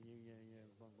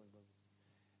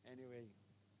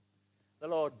The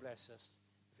Lord bless us.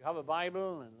 If you have a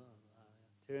Bible, and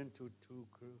turn to 2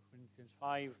 Corinthians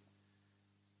 5,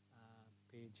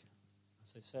 page,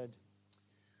 as I said,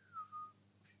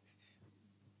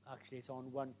 actually it's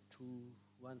on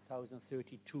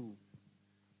 1032. We've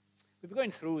been going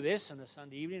through this on a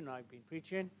Sunday evening, I've been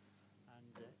preaching,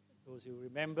 and those who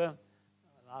remember,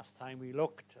 last time we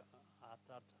looked at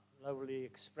that lovely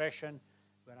expression,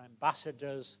 we're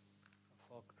ambassadors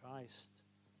for Christ.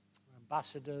 We're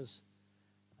ambassadors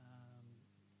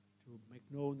to make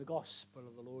known the gospel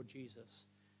of the Lord Jesus.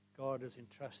 God has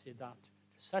entrusted that to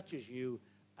such as you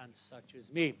and such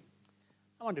as me.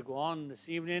 I want to go on this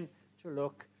evening to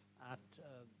look at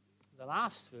the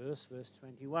last verse, verse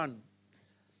 21.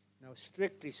 Now,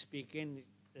 strictly speaking,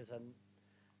 there's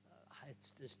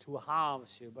two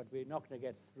halves here, but we're not going to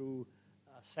get through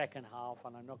a second half,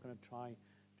 and I'm not going to try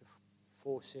to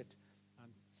force it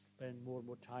and spend more and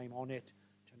more time on it.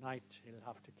 Tonight, he'll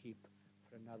have to keep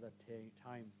for another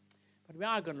time. But we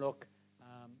are going to look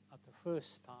at the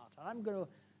first part, and I'm going to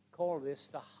call this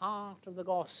the heart of the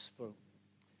gospel.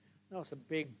 Now, it's a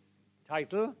big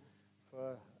title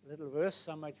for a little verse,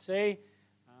 some might say,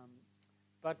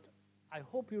 but I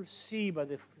hope you'll see by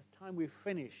the time we've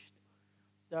finished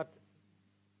that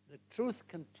the truth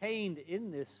contained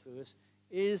in this verse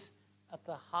is at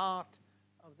the heart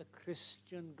of the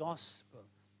Christian gospel,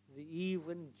 the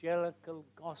evangelical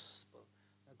gospel,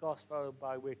 the gospel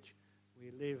by which we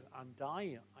live and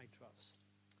die, I trust.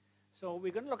 So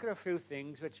we're going to look at a few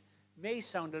things which may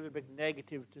sound a little bit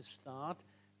negative to start,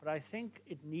 but I think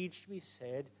it needs to be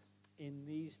said in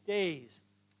these days.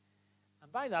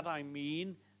 And by that I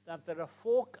mean that there are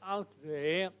folk out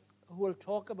there who will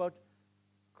talk about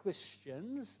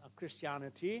Christians, or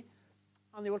Christianity,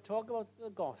 and they will talk about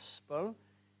the gospel,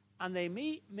 and they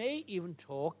may even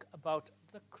talk about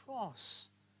the cross.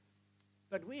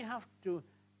 But we have to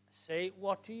say,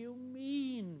 what do you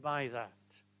mean by that?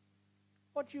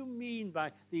 What do you mean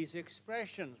by these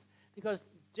expressions? Because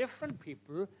different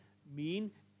people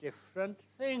mean different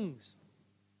things.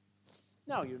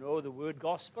 Now, you know, the word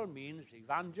gospel means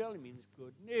evangel, it means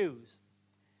good news.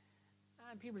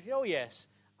 And people say, oh yes,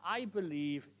 I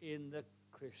believe in the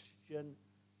Christian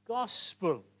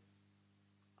gospel.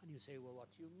 And you say, well,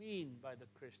 what do you mean by the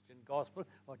Christian gospel?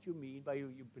 What do you mean by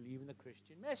you believe in the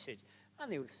Christian message? And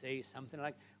they will say something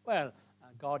like, well,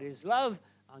 God is love,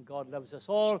 and God loves us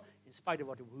all, in spite of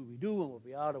who we do and what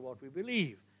we are or what we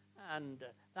believe. And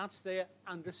that's their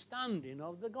understanding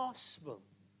of the gospel.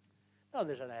 Now,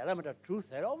 there's an element of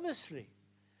truth there, obviously.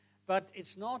 But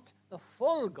it's not the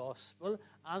full gospel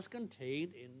as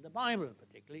contained in the Bible,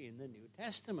 particularly in the New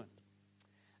Testament.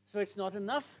 So it's not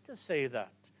enough to say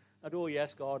that, oh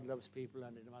yes, God loves people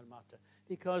and it doesn't matter.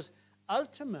 Because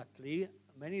ultimately,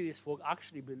 many of these folk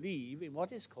actually believe in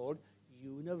what is called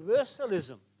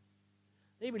universalism.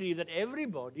 They believe that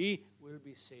everybody will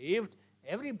be saved,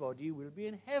 everybody will be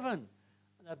in heaven,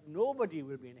 that nobody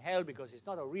will be in hell because it's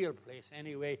not a real place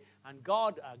anyway, and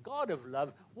God, a God of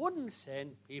love, wouldn't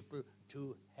send people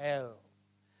to hell.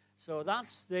 So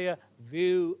that's their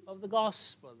view of the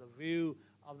gospel, the view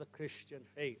of the Christian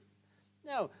faith.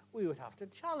 Now, we would have to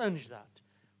challenge that.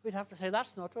 We'd have to say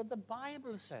that's not what the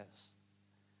Bible says.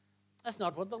 That's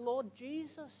not what the Lord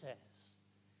Jesus says.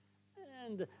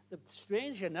 And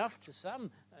strange enough to some,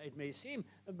 it may seem,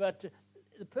 but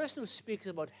the person who speaks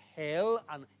about hell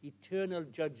and eternal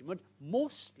judgment,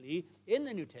 mostly in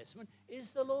the New Testament,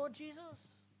 is the Lord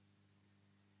Jesus.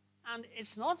 And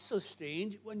it's not so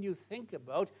strange when you think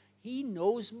about he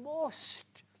knows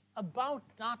most about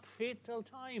that fatal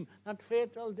time, that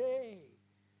fatal day,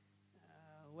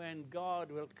 when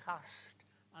God will cast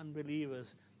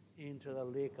unbelievers into the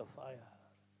lake of fire,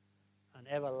 and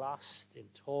everlasting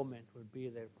torment will be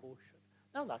their portion.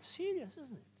 Now that's serious,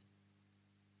 isn't it?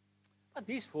 But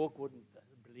these folk wouldn't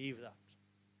believe that.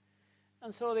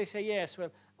 And so they say, yes,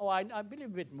 well, I believe a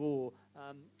bit more.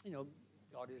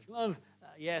 God is love,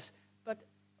 yes. But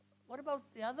what about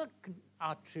the other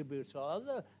attributes or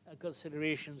other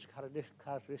considerations,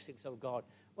 characteristics of God?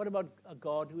 What about a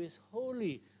God who is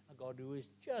holy, a God who is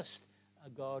just, a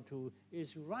God who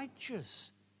is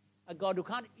righteous, a God who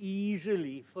can't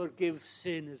easily forgive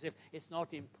sin as if it's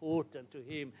not important to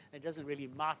him. It doesn't really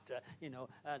matter,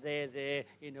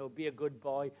 be a good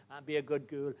boy and be a good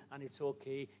girl and it's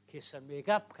okay, kiss and make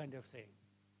up kind of thing.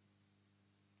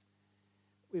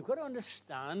 We've got to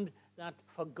understand that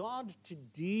for God to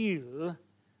deal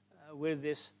with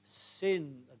this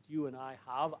sin that you and I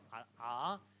have and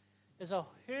are, there's a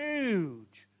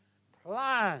huge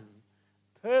plan,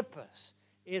 purpose.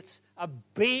 It's a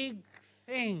big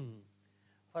thing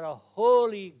for a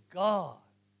holy God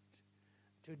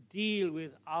to to deal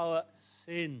with our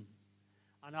sin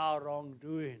and our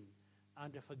wrongdoing,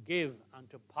 and to forgive and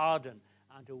to pardon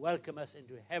and to welcome us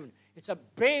into heaven. It's a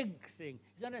big thing.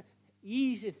 It's not an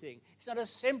easy thing. It's not a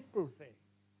simple thing.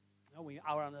 You know,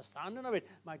 our understanding of it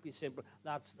might be simple.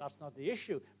 That's not the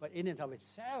issue. But in and of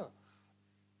itself,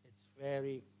 it's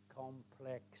very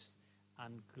complex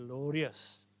and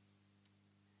glorious.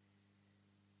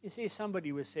 You see,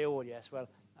 somebody will say, oh, yes, well,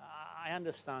 I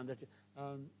understand that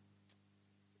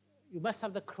you must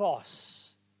have the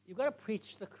cross. You've got to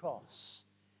preach the cross.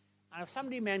 And if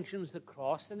somebody mentions the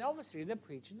cross, then obviously they're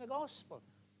preaching the gospel.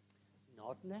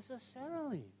 Not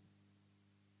necessarily.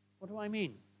 What do I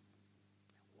mean?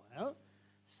 Well,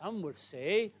 some would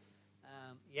say,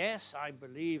 yes, I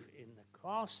believe in the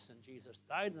cross, and Jesus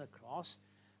died on the cross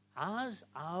as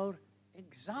our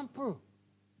example.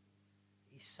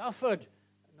 He suffered,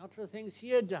 not for the things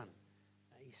he had done.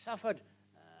 He suffered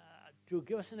to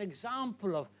give us an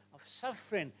example of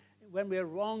suffering when we are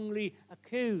wrongly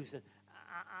accused,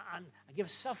 and give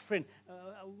suffering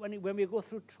when we go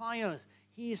through trials.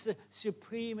 He is the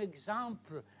supreme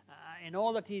example in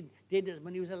all that he did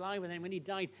when he was alive and then when he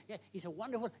died. Yeah, he's a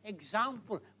wonderful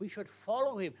example. We should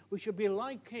follow him. We should be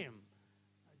like him.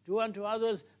 Do unto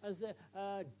others as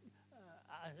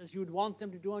you'd want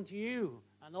them to do unto you,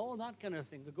 and all that kind of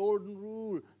thing. The golden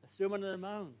rule, the Sermon on the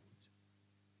Mount.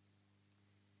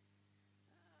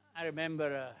 I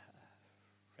remember a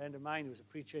friend of mine who was a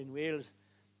preacher in Wales,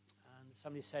 and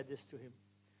somebody said this to him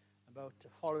about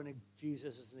following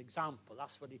Jesus as an example.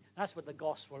 That's what the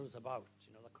gospel was about.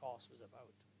 You know, the cross was about.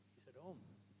 He said, oh.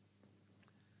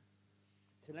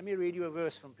 He said, let me read you a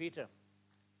verse from Peter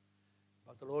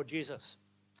about the Lord Jesus,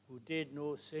 who did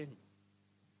no sin.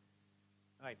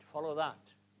 Right, follow that.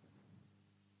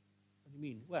 What do you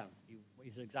mean? Well,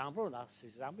 his example, that's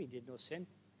his example. He did no sin.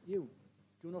 You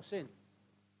do no sin.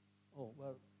 Oh,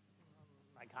 well,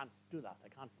 I can't do that. I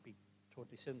can't be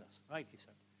totally sinless. Right, he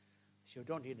said. So you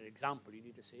don't need an example, you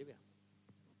need a Savior.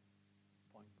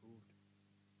 Point proved.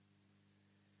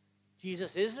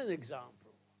 Jesus is an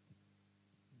example.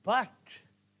 But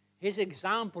his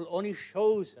example only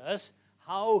shows us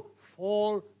how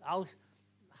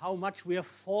much we have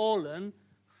fallen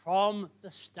from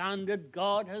the standard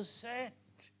God has set.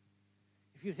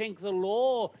 If you think the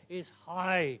law is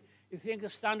high, if you think the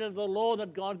standard of the law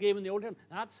that God gave in the Old Testament,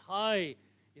 that's high.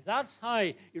 If that's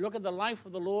high, you look at the life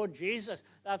of the Lord Jesus,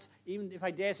 that's, even if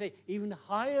I dare say, even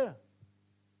higher.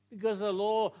 Because the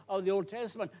law of the Old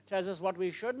Testament tells us what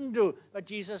we shouldn't do. But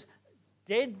Jesus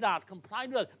did that,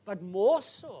 complied with it, but more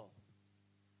so.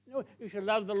 You know, you should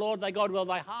love the Lord thy God with all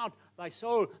thy heart, thy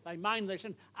soul, thy mind, thy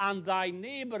strength, and thy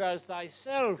neighbor as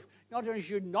thyself. Not only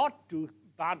should you not do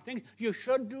bad things, you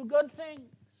should do good things.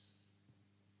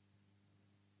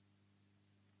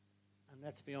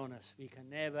 Let's be honest, we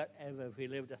can never, ever, if we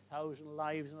lived 1,000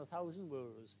 lives in 1,000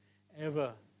 worlds,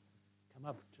 ever come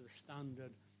up to the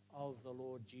standard of the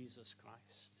Lord Jesus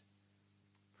Christ.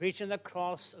 Preaching the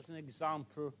cross as an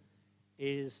example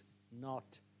is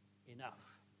not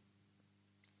enough.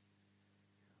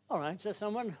 All right, so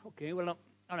someone, okay, well,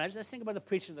 all right, let's think about the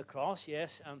preaching of the cross,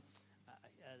 yes.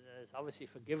 There's obviously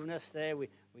forgiveness there. We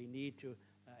need to,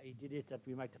 he did it that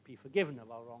we might be forgiven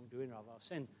of our wrongdoing, of our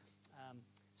sin.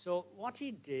 So what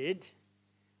he did,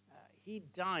 he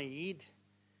died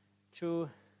to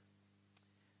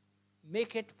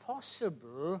make it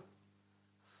possible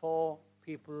for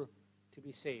people to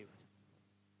be saved.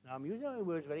 Now, I'm using my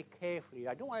words very carefully.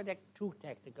 I don't want to get too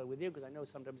technical with you because I know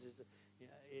sometimes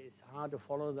it's hard to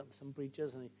follow some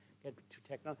preachers and they get too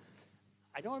technical.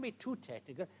 I don't want to be too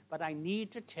technical, but I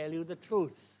need to tell you the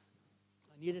truth.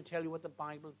 I need to tell you what the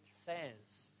Bible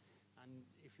says. And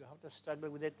if you have to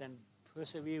struggle with it, then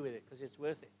persevere with it because it's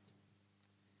worth it.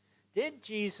 Did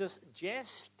Jesus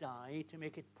just die to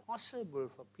make it possible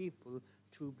for people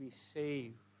to be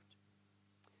saved?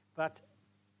 But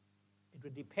it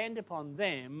would depend upon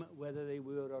them whether they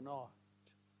were or not.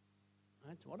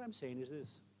 Right? So what I'm saying is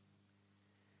this,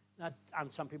 that, and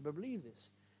some people believe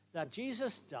this, that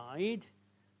Jesus died,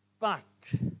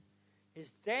 but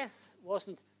his death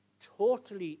wasn't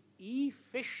totally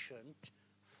efficient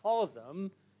for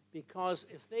them, because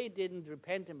if they didn't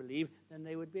repent and believe, then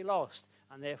they would be lost,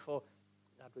 and therefore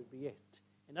that would be it.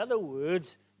 In other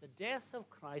words, the death of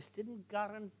Christ didn't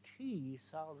guarantee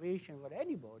salvation for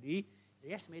anybody. It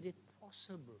just made it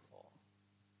possible for.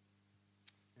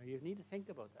 Now you need to think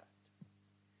about that.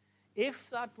 If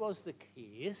that was the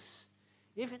case,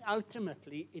 if it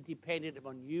ultimately it depended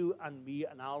upon you and me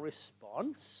and our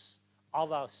response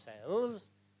of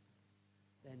ourselves,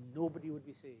 then nobody would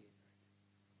be saved.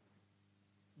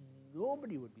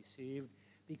 Nobody would be saved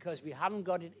because we haven't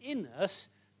got it in us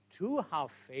to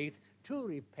have faith, to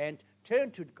repent,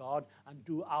 turn to God, and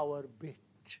do our bit.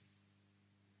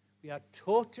 We are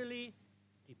totally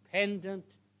dependent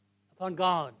upon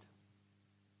God.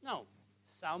 Now,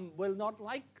 some will not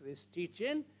like this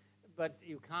teaching, but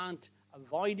you can't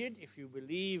avoid it if you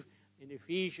believe in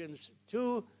Ephesians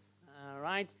 2,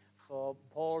 right? For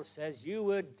Paul says, you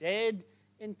were dead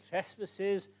in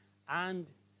trespasses and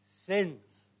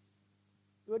sins.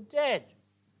 You were dead.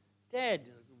 Dead.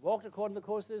 Walked according to the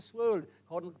course of this world,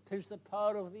 according to the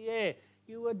power of the air.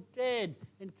 You were dead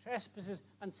in trespasses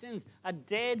and sins. A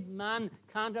dead man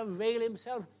can't avail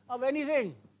himself of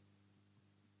anything.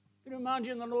 Can you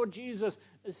imagine the Lord Jesus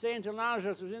saying to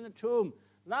Lazarus, who was in the tomb,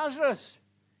 Lazarus,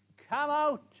 come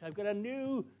out. I've got a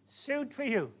new suit for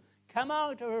you. Come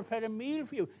out. I've prepared a meal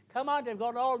for you. Come out. I've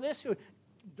got all this for you.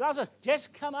 Lazarus,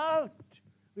 just come out.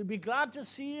 We'll be glad to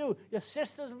see you. Your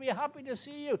sisters will be happy to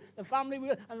see you. The family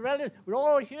will, and relatives, we're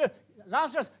all here.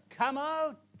 Lazarus, come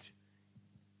out.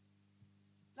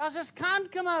 Lazarus can't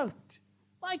come out.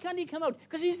 Why can't he come out?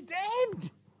 Because he's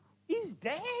dead. He's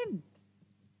dead.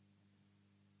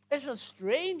 It's the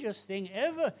strangest thing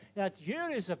ever that here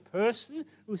is a person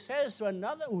who says to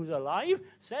another who's alive,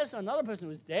 says to another person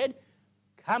who's dead,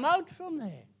 come out from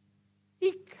there.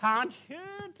 He can't hear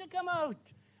to come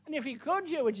out. And if he could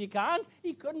hear, which he can't,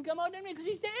 he couldn't come out anyway because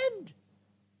he's dead.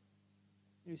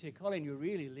 You say, Colin, you're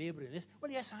really laboring this.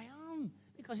 Well, yes, I am,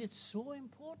 because it's so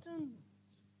important.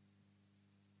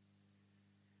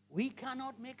 We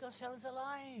cannot make ourselves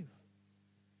alive.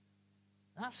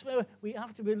 That's where we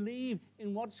have to believe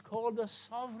in what's called the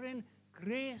sovereign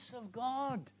grace of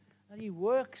God. That he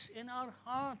works in our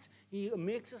hearts. He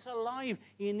makes us alive.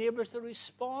 He enables us to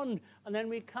respond. And then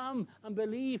we come and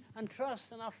believe and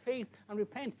trust and have faith and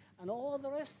repent and all the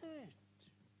rest of it.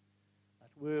 That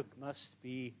work must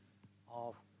be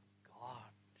of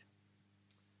God.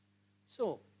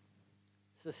 So,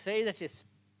 to say that it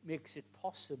makes it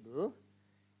possible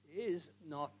is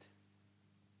not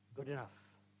good enough.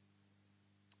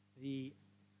 The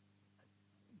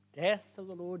death of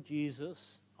the Lord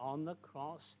Jesus on the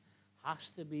cross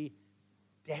has to be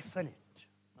definite.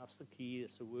 That's the key.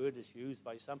 It's a word that's used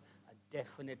by some. A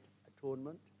definite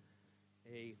atonement.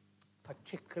 A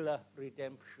particular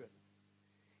redemption.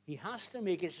 He has to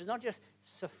make it. It's not just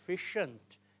sufficient,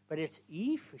 but it's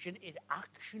efficient. It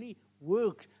actually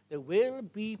works. There will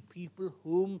be people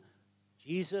whom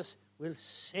Jesus will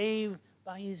save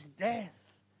by his death.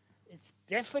 It's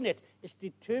definite. It's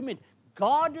determined.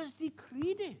 God has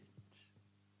decreed it.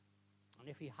 And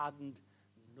if he hadn't,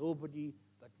 nobody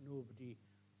would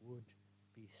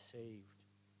be saved.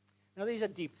 Now, these are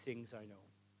deep things, I know.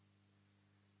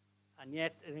 And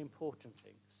yet, they're important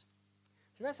things.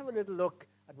 So let's have a little look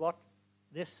at what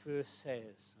this verse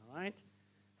says, all right?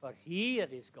 For he,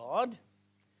 that is God,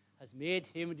 has made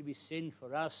him to be sin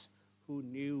for us who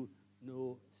knew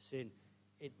no sin.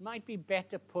 It might be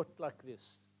better put like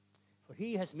this. For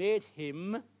he has made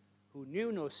him who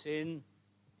knew no sin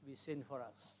to be sin for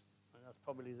us. And that's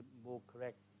probably the more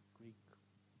correct Greek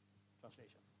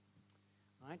translation.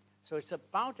 Right? So it's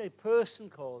about a person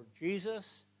called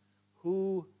Jesus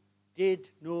who did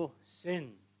no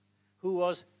sin, who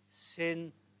was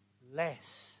sinless.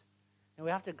 And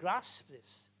we have to grasp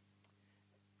this.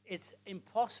 It's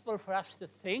impossible for us to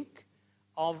think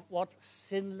of what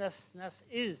sinlessness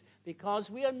is because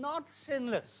we are not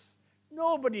sinless.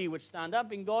 Nobody would stand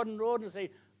up in Gordon Road and say,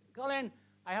 Colin,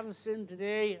 I haven't sinned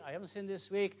today. I haven't sinned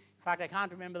this week. In fact, I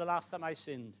can't remember the last time I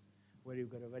sinned. Well, you've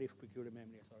got a very peculiar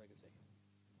memory, that's all I can say.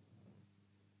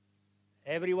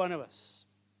 Every one of us,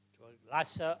 to a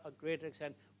lesser or greater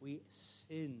extent, we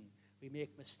sin. We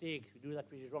make mistakes. We do that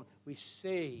which is wrong. We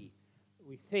say,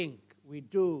 we think, we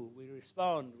do, we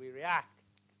respond, we react.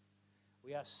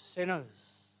 We are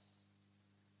sinners.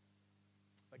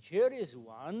 But here is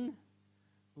one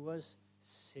who was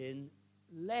sinless.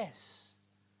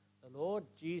 The Lord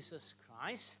Jesus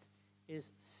Christ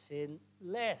is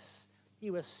sinless.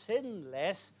 He was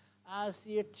sinless as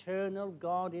the eternal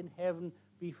God in heaven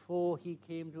before he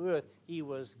came to earth. He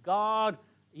was God,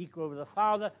 equal with the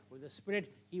Father, with the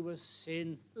Spirit. He was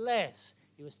sinless.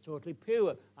 He was totally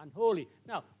pure and holy.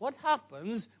 Now, what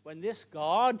happens when this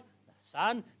God, the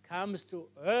Son, comes to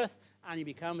earth and he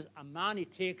becomes a man? He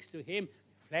takes to him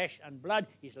flesh and blood.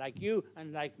 He's like you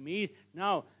and like me.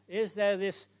 Now, is there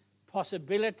this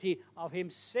possibility of him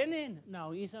sinning?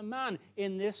 No, he's a man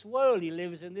in this world. He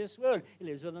lives in this world. He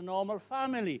lives with a normal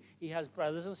family. He has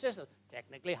brothers and sisters.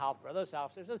 Technically half-brothers,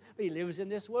 half-sisters, but he lives in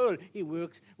this world. He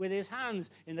works with his hands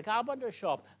in the carpenter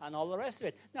shop and all the rest of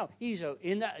it. Now, he's a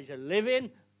living,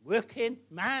 working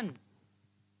man.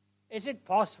 Is it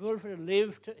possible for him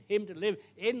to live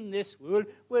in this world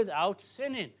without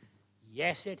sinning?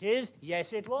 Yes, it is.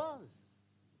 Yes, it was.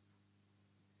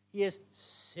 He is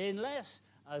sinless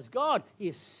as God. He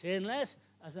is sinless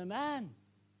as a man.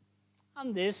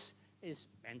 And this is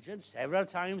mentioned several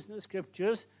times in the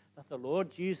Scriptures, that the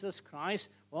Lord Jesus Christ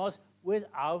was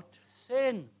without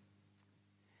sin.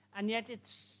 And yet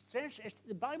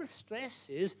the Bible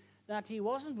stresses that he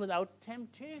wasn't without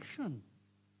temptation.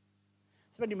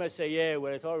 Somebody might say, yeah,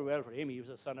 well, it's all well for him. He was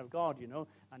the Son of God,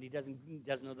 and he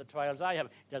doesn't know the trials I have.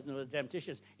 He doesn't know the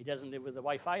temptations. He doesn't live with the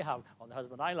wife I have or the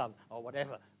husband I love or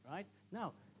whatever, right?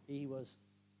 No, he was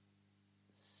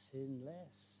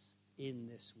sinless in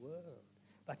this world,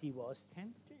 but he was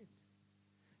tempted.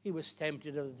 He was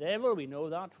tempted of the devil. We know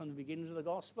that from the beginnings of the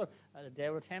gospel. The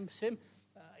devil tempts him.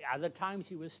 Other times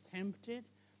he was tempted.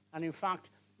 And in fact,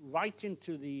 right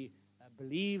into the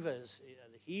believers,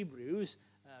 the Hebrews,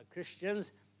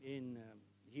 Christians, in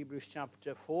Hebrews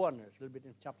chapter 4 and a little bit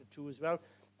in chapter 2 as well,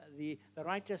 the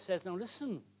writer says, now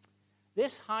listen,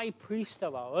 this high priest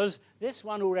of ours, this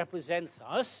one who represents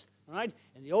us, right,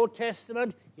 in the Old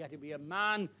Testament, he had to be a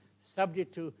man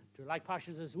subject to like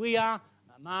passions as we are,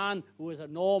 a man who was a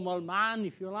normal man,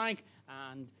 if you like,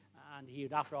 and he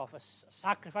would have to offer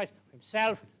sacrifice for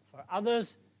himself, for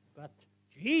others. But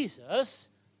Jesus,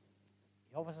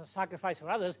 he offers a sacrifice for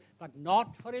others, but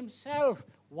not for himself.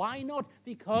 Why not?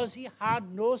 Because he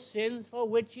had no sins for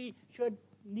which he should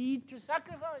need to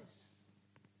sacrifice.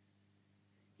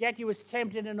 Yet he was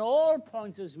tempted in all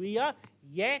points as we are,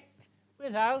 yet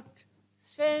without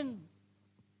sin.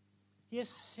 He is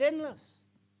sinless.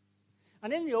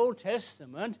 And in the Old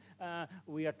Testament,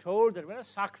 we are told that when a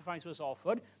sacrifice was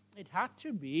offered, it had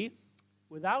to be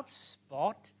without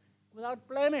spot, without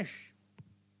blemish.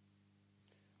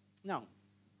 Now,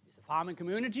 it's a farming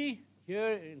community here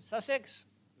in Sussex,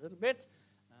 a little bit.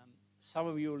 Some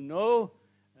of you will know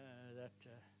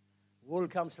that wool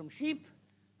comes from sheep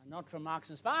and not from Marks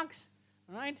and Sparks,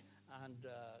 right? And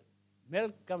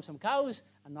milk comes from cows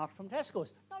and not from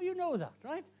Tesco's. Now, you know that,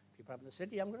 right? People up in the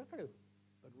city haven't got a clue.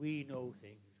 But we know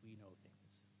things.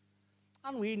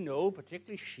 And we know,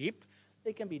 particularly sheep,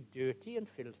 they can be dirty and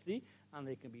filthy, and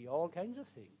they can be all kinds of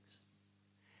things.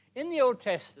 In the Old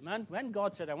Testament, when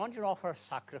God said, I want you to offer a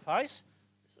sacrifice,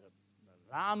 it's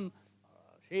a lamb,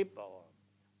 or a sheep, or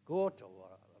a goat, or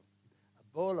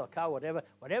a bull, or cow, whatever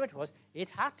it was,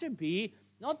 it had to be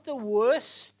not the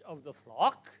worst of the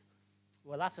flock.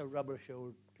 Well, that's a rubbish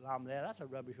old lamb there. That's a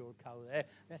rubbish old cow there.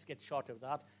 Let's get short of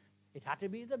that. It had to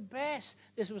be the best.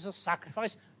 This was a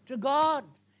sacrifice to God.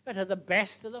 It had the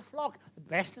best of the flock, the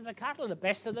best of the cattle, the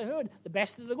best of the herd, the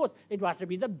best of the goats. It had to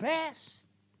be the best.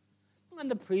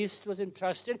 And the priest was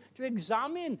entrusted to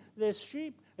examine this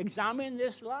sheep, examine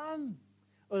this lamb.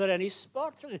 Are there any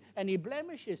spots, any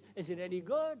blemishes? Is it any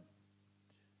good?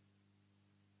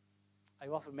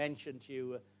 I've often mentioned to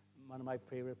you one of my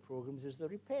favorite programs is the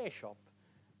Repair Shop.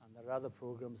 And there are other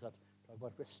programs that talk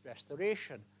about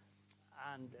restoration.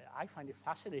 And I find it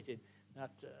fascinating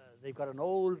that they've got an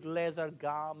old leather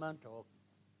garment or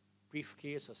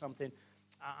briefcase or something,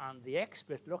 and the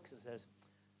expert looks and says,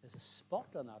 there's a spot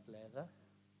on that leather.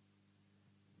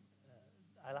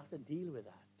 I'll have to deal with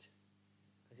that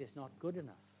because it's not good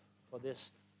enough for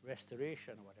this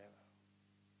restoration or whatever.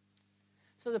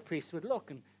 So the priest would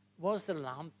look, and was the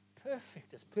lamb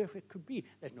perfect, as perfect could be?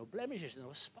 There's no blemishes,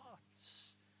 no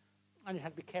spots. And it had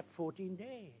to be kept 14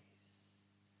 days.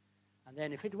 And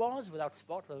then if it was without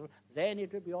spot, then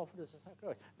it would be offered as a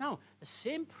sacrifice. Now, the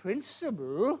same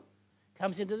principle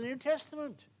comes into the New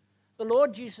Testament. The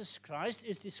Lord Jesus Christ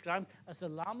is described as the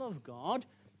Lamb of God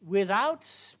without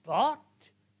spot,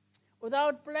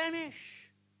 without blemish.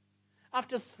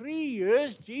 After 3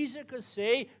 years, Jesus could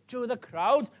say to the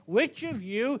crowds, which of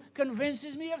you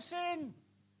convinces me of sin?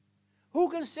 Who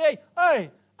can say,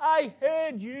 hey, I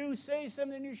heard you say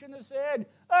something you shouldn't have said.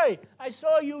 Hey, I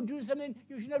saw you do something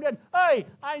you shouldn't have done. Hey,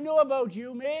 I know about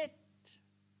you, mate.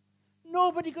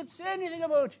 Nobody could say anything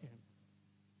about him.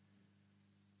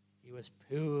 He was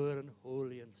pure and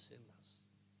holy and sinless.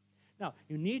 Now,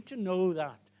 you need to know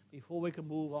that before we can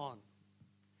move on.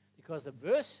 Because the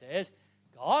verse says,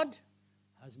 God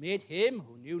has made him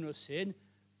who knew no sin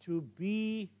to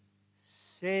be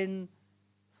sin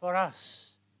for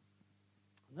us.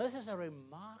 And this is a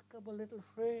remarkable little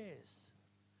phrase.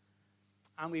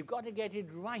 And we've got to get it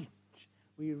right.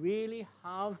 We really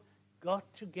have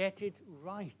got to get it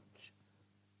right.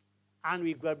 And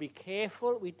we've got to be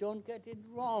careful we don't get it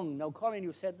wrong. Now, Colin,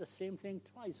 you said the same thing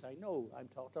twice. I know, I'm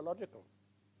tautological.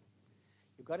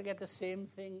 You've got to get the same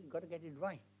thing, you've got to get it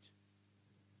right.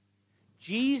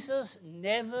 Jesus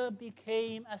never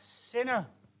became a sinner.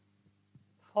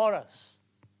 for us.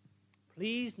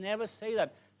 Please never say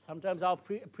that. Sometimes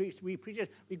we preachers,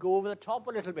 we go over the top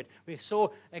a little bit. We're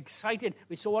so excited.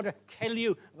 We so want to tell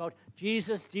you about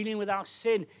Jesus dealing with our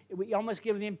sin. We almost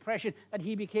give the impression that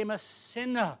he became a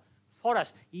sinner for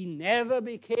us. He never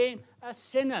became a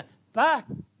sinner, but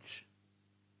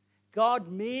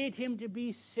God made him to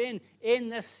be sin in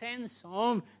the sense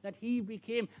of that he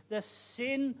became the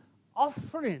sin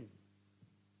offering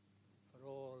for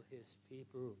all his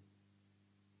people.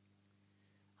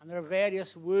 And there are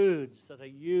various words that are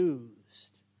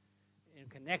used in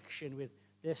connection with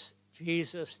this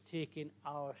Jesus taking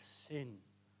our sin.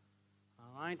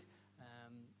 All right?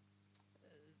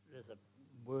 There's a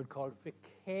word called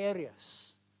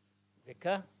vicarious.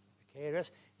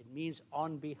 Vicarious. It means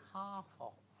on behalf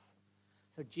of.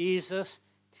 So Jesus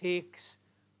takes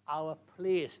our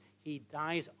place. He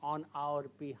dies on our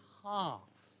behalf. All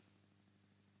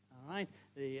right?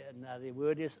 The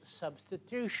word is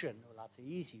substitution. Well, that's an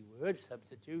easy word,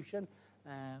 substitution.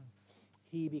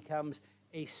 He becomes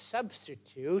a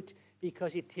substitute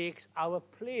because he takes our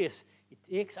place.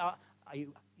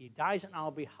 He dies on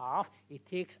our behalf. He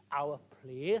takes our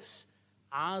place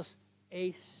as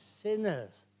a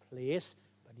sinner's place,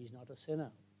 but he's not a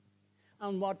sinner.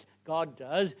 And what God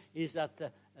does is that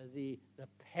the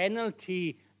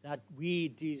penalty that we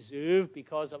deserve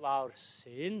because of our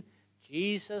sin,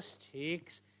 Jesus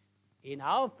takes in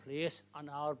our place on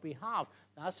our behalf.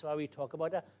 That's why we talk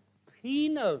about a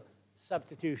penal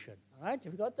substitution. All right,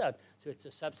 you've got that. So it's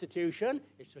a substitution,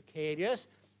 it's vicarious,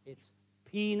 it's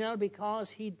penal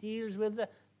because he deals with the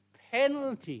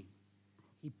penalty.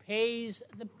 He pays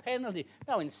the penalty.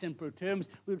 Now, in simple terms,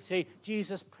 we would say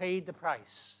Jesus paid the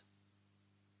price.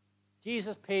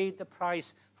 Jesus paid the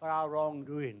price for our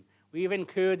wrongdoing. We've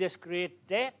incurred this great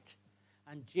debt,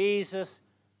 and Jesus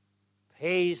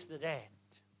pays the debt.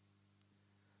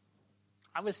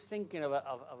 I was thinking of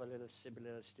a little simple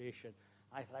illustration.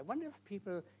 I thought, I wonder if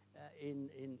people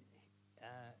in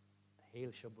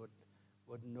Hailsham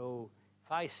would know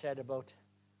if I said about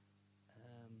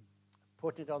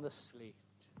put it on the slate.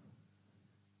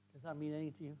 Does that mean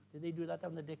anything to you? Did they do that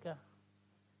on the Dicker?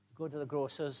 Go to the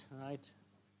grocer's, all right?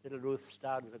 Little Ruth's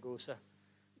dad was a grocer,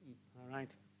 all right?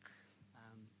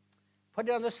 Put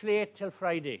it on the slate till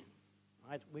Friday,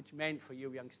 right? Which meant for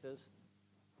you youngsters,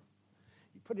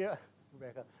 you put it,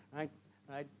 Rebecca, right?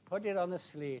 Put it on the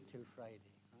slate till Friday,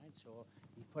 right? So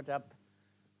you put up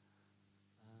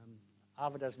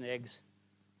half a dozen eggs,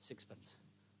 6pence.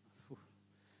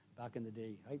 Back in the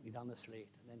day, right? You'd on the slate.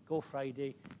 And then go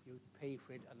Friday, you'd pay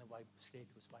for it, and the slate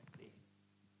was wiped clean.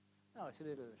 No, it's a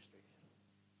little illustration.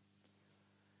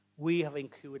 We have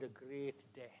incurred a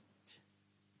great debt.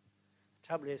 The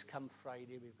trouble is, come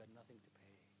Friday, we've got nothing to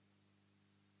pay.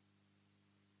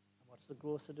 And what's the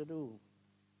grocer to do?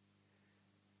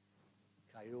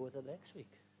 Carry over to next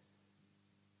week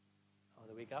or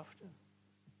the week after.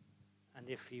 And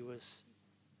if he was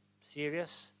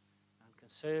serious and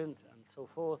concerned and so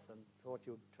forth and thought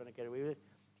you were trying to get away with it,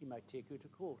 he might take you to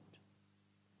court.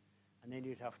 And then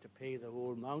you'd have to pay the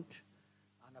whole amount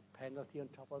and a penalty on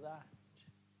top of that.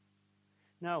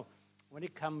 Now, when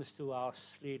it comes to our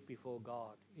slate before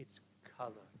God, it's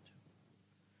covered.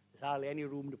 There's hardly any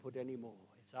room to put any more.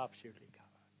 It's absolutely covered.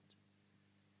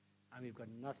 And we've got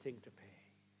nothing to pay.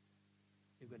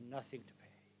 We've got nothing to pay.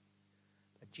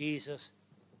 But Jesus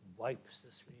wipes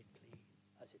the slate clean,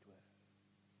 as it were.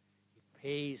 He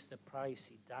pays the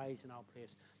price. He dies in our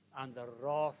place. And the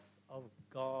wrath of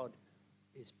God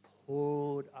is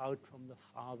poured out from the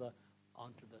Father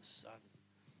onto the Son.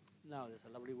 Now, there's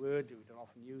a lovely word. We don't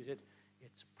often use it.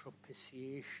 It's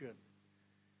propitiation.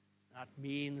 That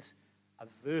means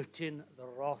averting the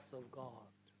wrath of God.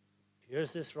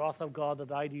 Here's this wrath of God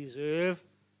that I deserve.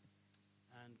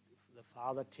 And the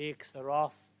Father takes the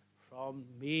wrath from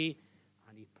me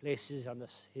and he places on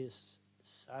his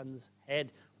Son's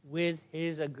head with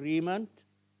his agreement.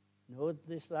 Note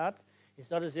this, that.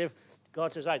 It's not as if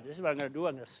God says, right, this is what I'm going to do.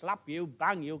 I'm going to slap you,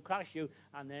 bang you, crush you,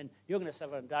 and then you're going to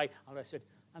suffer and die. And I said,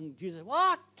 and Jesus,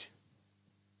 what?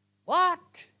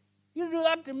 What? You do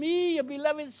that to me, your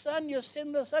beloved Son, your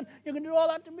sinless Son. You can do all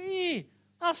that to me.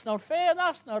 That's not fair.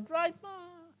 That's not right.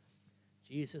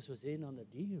 Jesus was in on the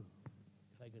deal,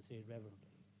 if I could say it reverently.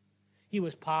 He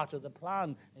was part of the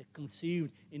plan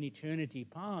conceived in eternity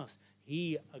past.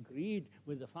 He agreed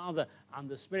with the Father and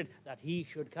the Spirit that he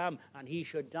should come and he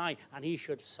should die and he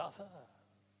should suffer.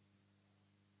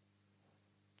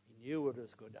 He knew what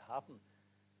was going to happen.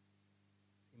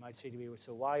 You might say to me,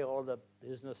 so why all the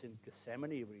business in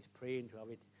Gethsemane where he's praying to have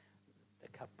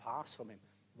the cup pass from him?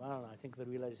 Well, I think the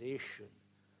realization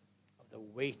of the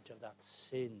weight of that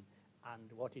sin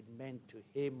and what it meant to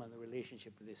him and the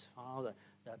relationship with his Father,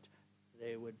 that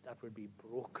would be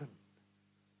broken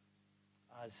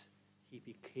as he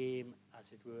became,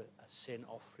 as it were, a sin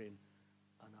offering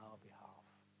on our behalf.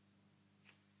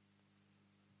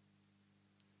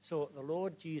 So the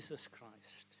Lord Jesus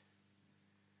Christ,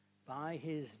 by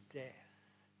his death,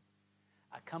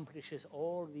 accomplishes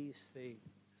all these things.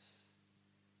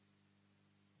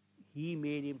 He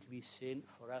made him to be sin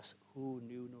for us who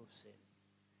knew no sin.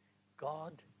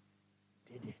 God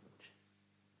did it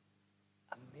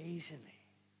amazingly.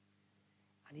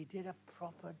 And he did a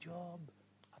proper job,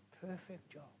 a perfect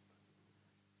job.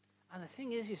 And the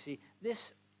thing is, you see,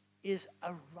 this is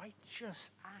a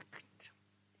righteous act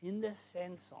in the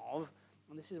sense of,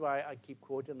 and this is why I keep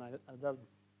quoting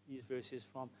these verses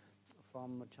from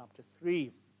chapter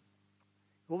 3.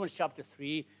 Romans chapter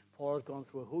 3, Paul has gone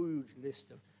through a huge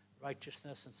list of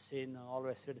righteousness and sin and all the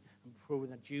rest of it, and proving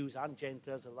that Jews and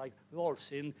Gentiles alike, we've all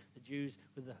sinned, the Jews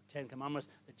with the Ten Commandments,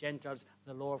 the Gentiles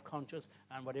with the law of conscience,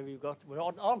 and whatever you've got,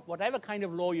 whatever kind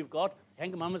of law you've got, the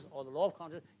Ten Commandments or the law of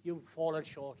conscience, you've fallen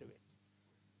short of it.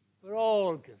 We're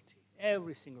all guilty,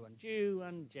 every single one, Jew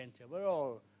and Gentile, we're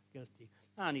all guilty.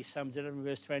 And he sums it up in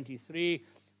verse 23,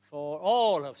 for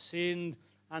all have sinned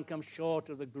and come short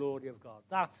of the glory of God.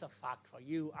 That's a fact for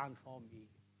you and for me.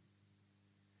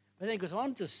 But then he goes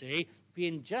on to say,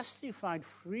 being justified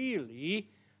freely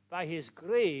by his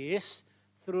grace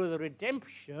through the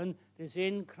redemption that is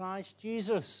in Christ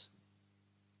Jesus.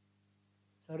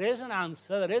 So there is an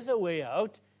answer, there is a way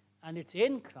out, and it's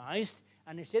in Christ,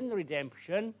 and it's in the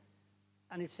redemption.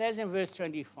 And it says in verse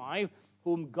 25,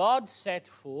 whom God set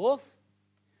forth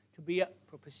to be a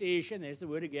propitiation, there's the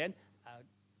word again,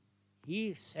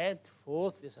 he set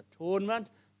forth this atonement,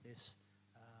 this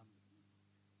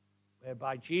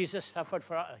whereby Jesus suffered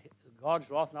for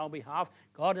God's wrath on our behalf.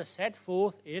 God has set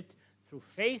forth it through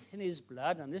faith in his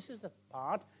blood, and this is the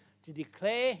part, to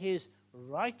declare his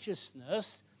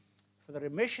righteousness for the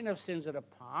remission of sins that are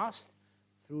past,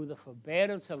 through the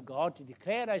forbearance of God, to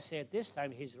declare, I say at this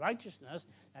time, his righteousness,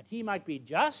 that he might be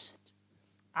just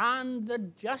and the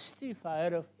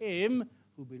justifier of him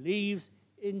who believes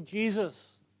in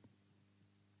Jesus.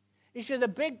 You see, the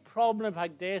big problem, if I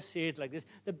dare say it like this,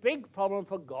 the big problem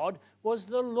for God was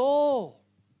the law.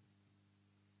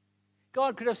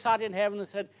 God could have sat in heaven and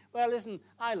said, well, listen,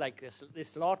 I like this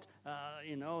lot,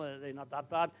 they're not that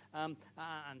bad, and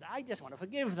I just want to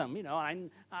forgive them, I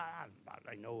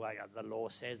know the law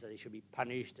says that they should be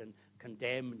punished and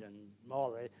condemned and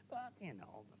all that, but,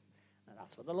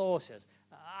 that's what the law says.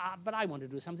 But I want to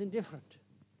do something different.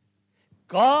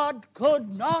 God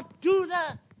could not do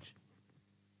that.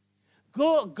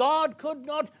 God could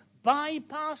not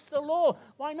bypass the law.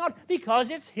 Why not? Because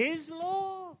it's his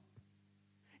law.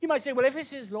 You might say, well, if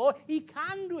it's his law, he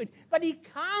can do it. But he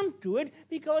can't do it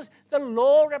because the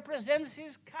law represents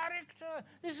his character.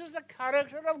 This is the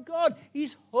character of God.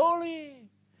 He's holy.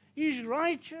 He's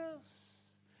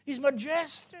righteous. He's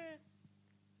majestic.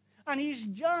 And he's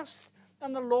just.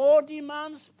 And the law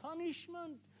demands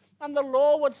punishment. And the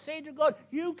law would say to God,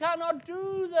 you cannot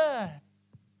do that.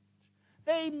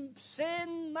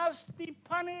 Sin must be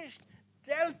punished,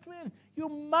 dealt with. You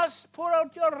must pour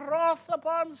out your wrath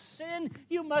upon sin.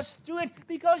 You must do it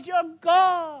because you're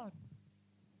God.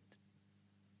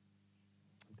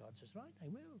 And God says, right, I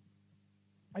will.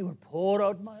 I will pour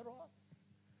out my wrath.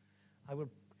 I will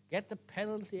get the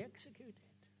penalty executed.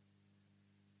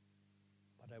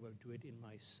 But I will do it in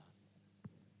my Son.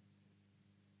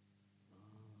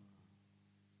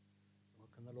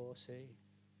 What can the law say?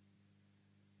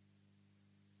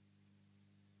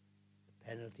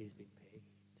 Penalty has been paid.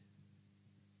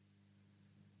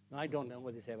 Now, I don't know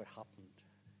whether this ever happened,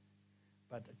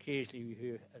 but occasionally we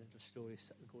hear a little story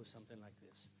that goes something like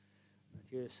this. That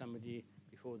here's somebody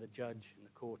before the judge in the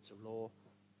courts of law.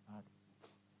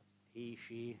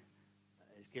 She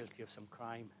is guilty of some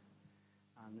crime,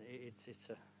 and it's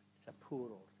a poor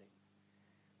old thing.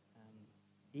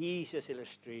 The easiest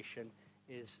illustration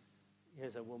is,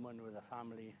 here's a woman with a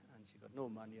family, and she's got no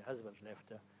money, her husband's left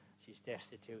her, she's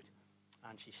destitute,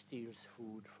 and she steals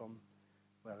food from,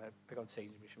 well, I pick on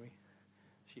Sainsbury's, shall we?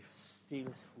 She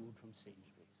steals food from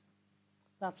Sainsbury's.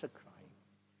 That's a crime.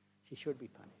 She should be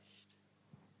punished.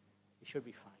 She should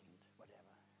be fined, whatever.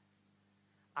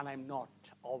 And I'm not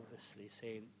obviously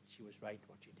saying she was right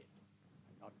what she did.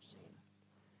 I'm not saying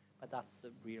that. But that's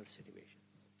the real situation.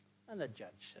 And the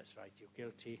judge says, right, you're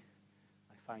guilty.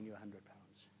 I fine you £100. And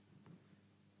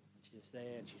she's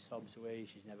there and she sobs away.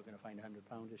 She's never going to find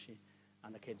 £100, is she?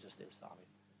 And the kids are still starving.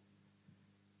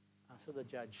 And so the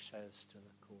judge says to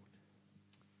the court,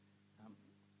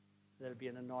 there'll be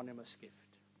an anonymous gift.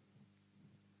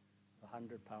 £100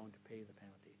 to pay the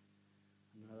penalty,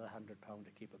 and another £100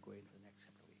 to keep it going for the next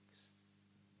couple of weeks.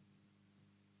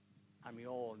 And we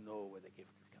all know where the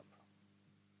gift has come from.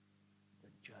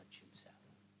 The judge himself.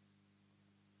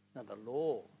 Now the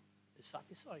law is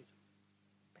satisfied.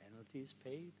 Penalty is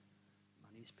paid,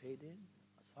 money is paid in,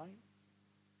 that's fine.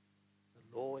 The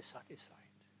law is satisfied.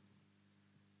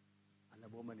 And the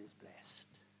woman is blessed.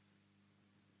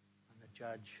 And the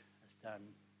judge has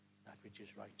done that which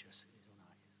is righteous in his own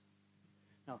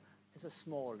eyes. Now, as a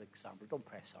small example, don't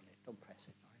press on it, don't press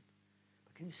it, right?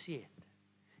 But can you see it?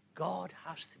 God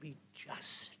has to be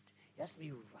just. He has to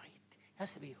be right. He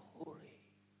has to be holy.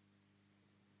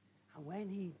 And when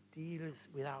he deals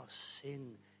with our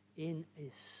sin in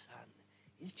his Son,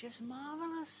 it's just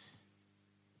marvelous.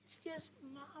 It's just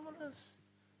marvelous.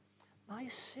 My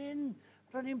sin,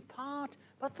 not in part,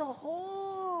 but the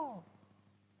whole,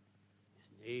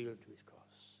 is nailed to his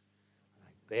cross. And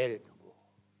I bear it no more.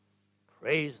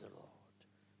 Praise the Lord.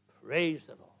 Praise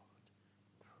the Lord.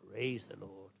 Praise the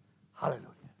Lord.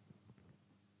 Hallelujah.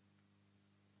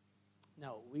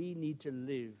 Now, we need to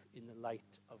live in the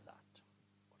light of that.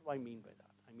 What do I mean by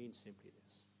that? I mean simply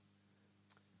this.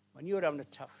 When you're having a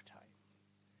tough time,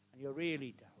 and you're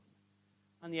really down,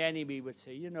 and the enemy would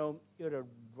say, you know, you're a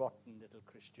rotten little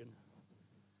Christian.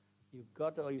 You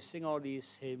sing all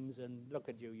these hymns, and look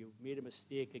at you, you've made a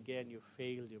mistake again, you've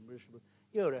failed, you're miserable.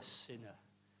 You're a sinner.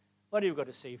 What have you got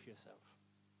to say for yourself?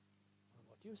 Well,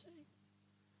 what do you say?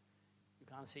 You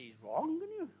can't say he's wrong,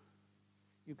 can you?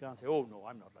 You can't say, oh, no,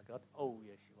 I'm not like that. Oh,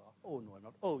 yes, you are. Oh, no, I'm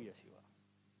not. Oh, yes, you are.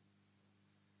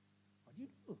 What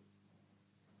do?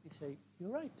 You say,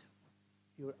 you're right.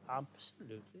 You're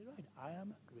absolutely right. I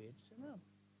am a great sinner.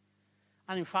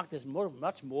 And in fact, there's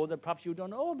much more that perhaps you don't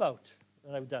know about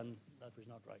that I've done that was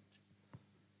not right.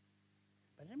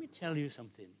 But let me tell you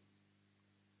something.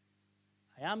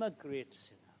 I am a great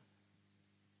sinner.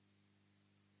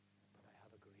 But I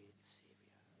have a great Savior.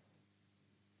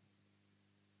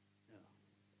 No.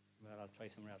 Well, I'll try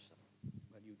somewhere else.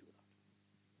 Well, you do that.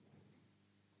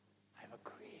 I have a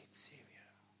great Savior.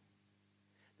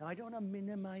 Now, I don't want to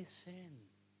minimize sin.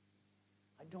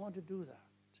 I don't want to do that.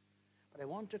 But I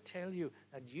want to tell you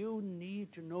that you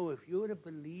need to know, if you're a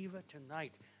believer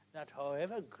tonight, that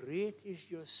however great is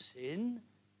your sin,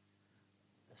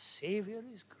 the Savior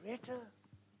is greater,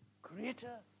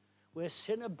 greater. Where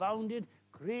sin abounded,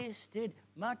 grace did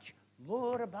much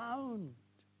more abound.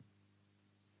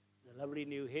 The lovely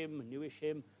newish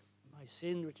hymn, my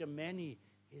sins which are many,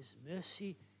 his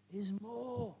mercy is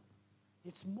more.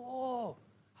 It's more.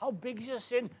 How big is your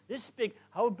sin? This big.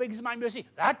 How big is my mercy?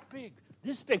 That big.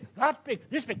 This big, that big,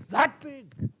 this big, that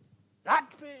big,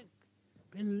 that big.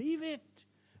 Believe it.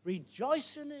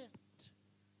 Rejoice in it.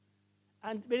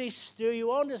 And may it stir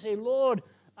you on to say, Lord,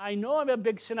 I know I'm a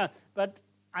big sinner, but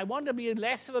I want to be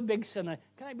less of a big sinner.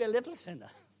 Can I be a little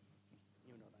sinner?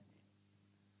 You know what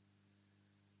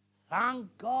I mean.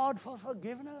 Thank God for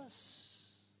forgiveness.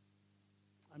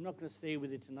 I'm not going to stay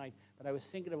with it tonight, but I was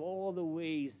thinking of all the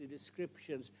ways, the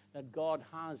descriptions that God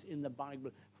has in the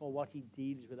Bible for what he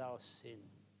deals with our sin.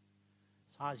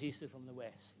 As far as east is from the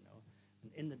west, you know,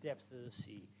 and in the depths of the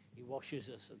sea, he washes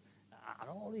us, and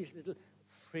all these little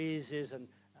phrases and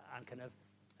kind of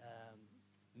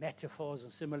metaphors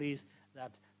and similes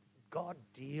that God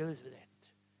deals with it.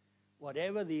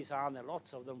 Whatever these are, and there are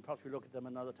lots of them, perhaps we'll look at them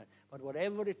another time, but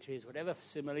whatever it is, whatever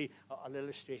simile or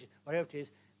illustration, whatever it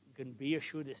is, you can be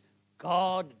assured this,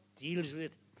 God deals with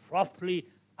it properly,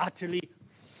 utterly,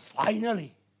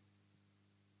 finally.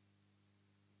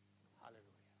 Hallelujah.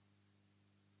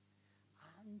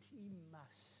 And he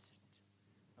must.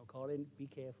 Now, Colin, be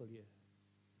careful here.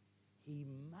 He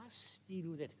must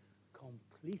deal with it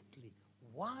completely.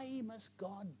 Why must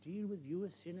God deal with your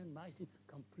sin and my sin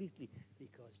completely?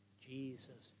 Because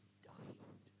Jesus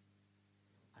died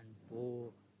and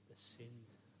bore the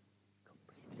sins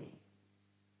completely.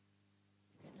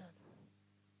 Get that?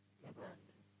 Get that?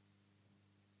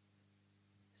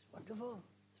 It's wonderful.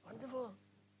 It's wonderful.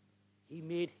 He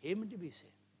made him to be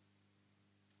sin,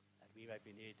 that we might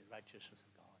be made the righteousness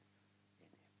of God in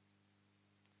him.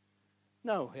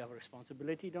 Now, we have a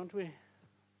responsibility, don't we?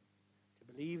 To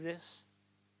believe this,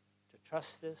 to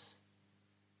trust this,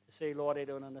 to say, Lord, I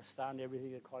don't understand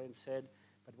everything that Colin said,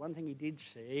 but one thing he did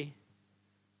say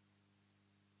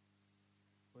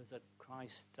was that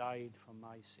Christ died for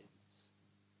my sins.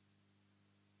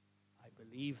 I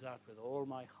believe that with all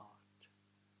my heart.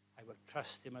 I will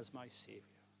trust him as my Savior.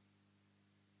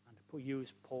 And to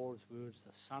use Paul's words,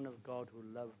 the Son of God who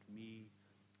loved me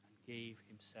and gave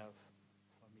himself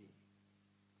for me.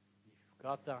 And if you've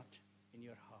got that in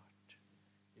your heart,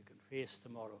 you can face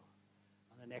tomorrow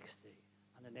and the next day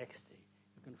and the next day.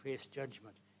 You can face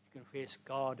judgment. You can face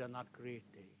God on that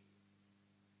great day.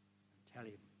 And tell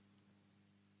him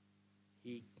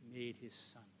he made his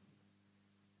son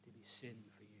to be sin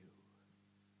for you.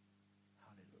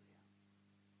 Hallelujah.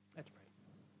 Let's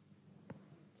pray.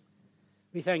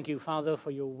 We thank you, Father,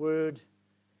 for your word.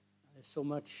 There's so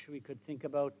much we could think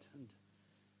about, and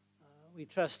we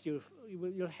trust you.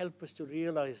 You'll help us to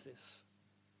realize this.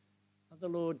 That the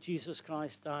Lord Jesus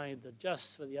Christ died, the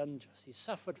just for the unjust. He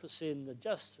suffered for sin, the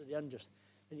just for the unjust,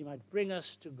 that he might bring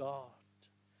us to God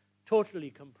totally,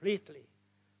 completely.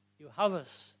 You have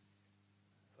us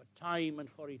for time and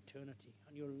for eternity,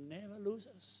 and you'll never lose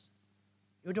us.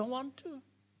 You don't want to.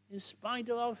 In spite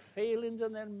of our failings,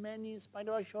 and there are many, in spite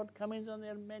of our shortcomings, and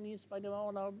there are many, in spite of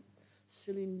all our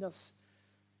silliness,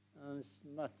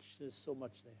 there's so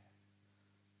much there.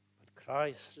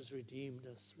 Christ has redeemed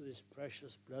us with his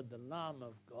precious blood. The Lamb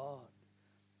of God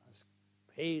has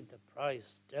paid the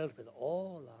price, dealt with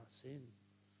all our sins.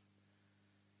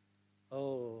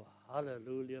 Oh,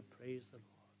 hallelujah, praise the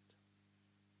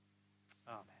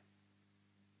Lord. Amen.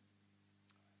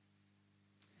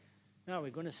 Now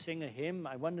we're going to sing a hymn.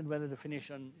 I wondered whether to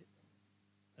finish on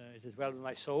It Is Well With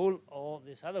My Soul or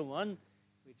this other one,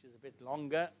 which is a bit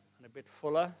longer and a bit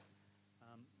fuller.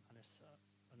 And it's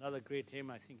another great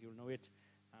hymn. I think you'll know it.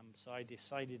 So I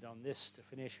decided on this to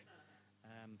finish.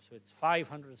 So it's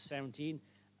 517.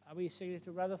 Are we singing it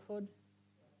to Rutherford?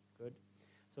 Good.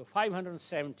 So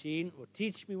 517. Oh,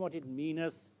 teach me what it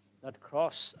meaneth, that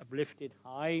cross uplifted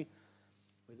high,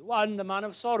 with one the man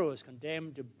of sorrows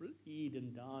condemned to bleed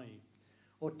and die.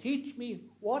 Oh, teach me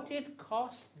what it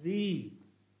cost thee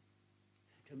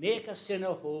to make a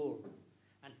sinner whole.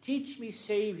 And teach me,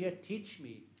 Saviour, teach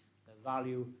me the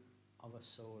value of a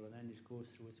soul. And then it goes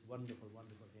through its wonderful,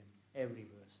 wonderful hymn, every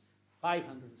verse.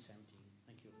 517.